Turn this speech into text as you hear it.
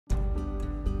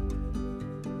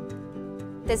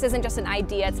This isn't just an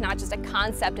idea, it's not just a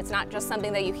concept, it's not just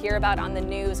something that you hear about on the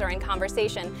news or in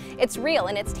conversation. It's real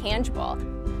and it's tangible.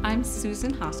 I'm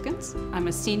Susan Hoskins. I'm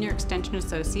a Senior Extension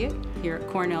Associate here at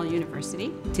Cornell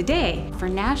University. Today, for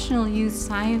National Youth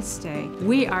Science Day,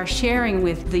 we are sharing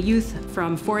with the youth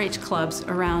from 4-H clubs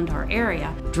around our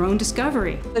area drone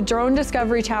discovery. The Drone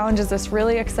Discovery Challenge is this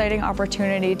really exciting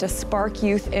opportunity to spark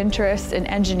youth interest in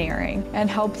engineering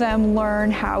and help them learn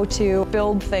how to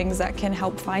build things that can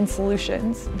help find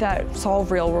solutions that solve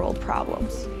real-world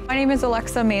problems. My name is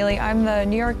Alexa Maley. I'm the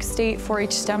New York State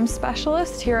 4-H STEM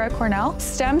specialist here at Cornell.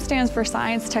 STEM stands for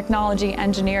science, technology,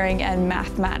 engineering, and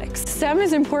mathematics. STEM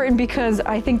is important because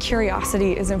I think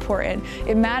curiosity is important.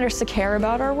 It matters to care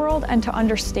about our world and to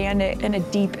understand it in a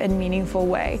deep and meaningful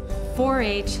way.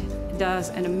 4-H does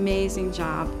an amazing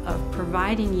job of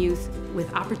providing youth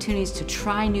with opportunities to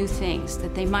try new things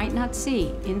that they might not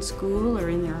see in school or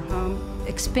in their home,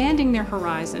 expanding their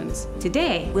horizons.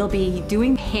 Today, we'll be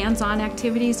doing hands-on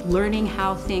activities, learning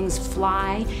how things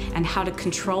fly and how to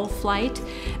control flight,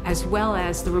 as well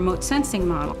as the remote sensing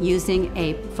model, using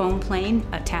a foam plane,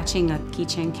 attaching a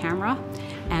keychain camera,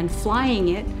 and flying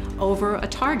it over a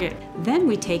target. Then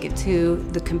we take it to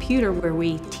the computer where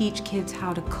we teach kids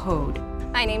how to code.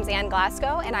 My name's Ann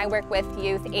Glasgow and I work with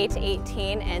youth 8 to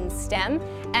 18 in STEM,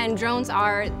 and drones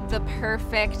are the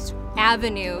perfect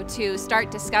avenue to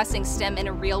start discussing STEM in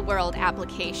a real-world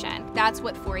application. That's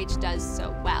what 4-H does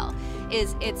so well,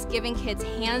 is it's giving kids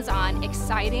hands-on,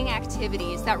 exciting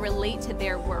activities that relate to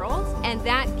their world, and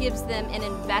that gives them an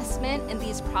investment in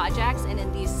these projects and in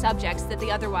these subjects that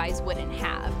they otherwise wouldn't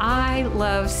have. I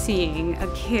love seeing a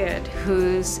kid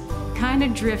who's kind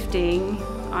of drifting,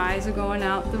 eyes are going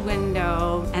out the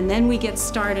window, and then we get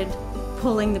started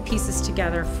pulling the pieces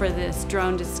together for this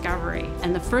drone discovery.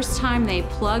 And the first time they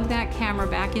plug that camera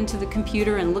back into the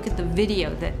computer and look at the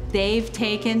video that they've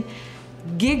taken,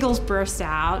 giggles burst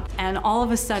out, and all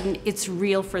of a sudden it's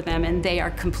real for them and they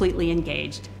are completely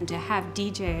engaged. And to have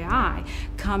DJI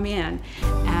come in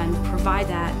and provide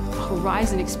that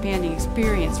horizon expanding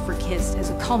experience for kids is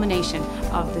a culmination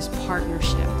of this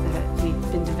partnership that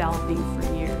we've been developing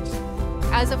for years.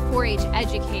 As a 4-H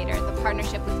educator, the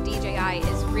partnership with DJI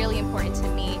is really important to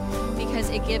me because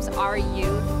it gives our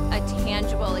youth a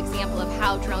tangible example of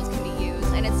how drones can be used,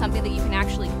 and it's something that you can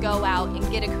actually go out and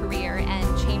get a career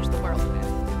and change the world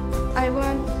with. I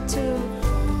want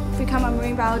to become a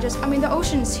marine biologist. I mean, the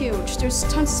ocean is huge. There's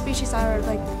tons of species that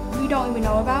are we don't even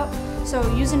know about. So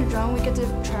using a drone, we get to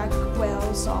track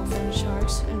whales, dolphins,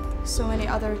 sharks, and so many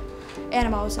other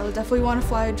animals. I would definitely want to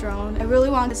fly a drone. I really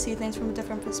want to see things from a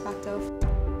different perspective.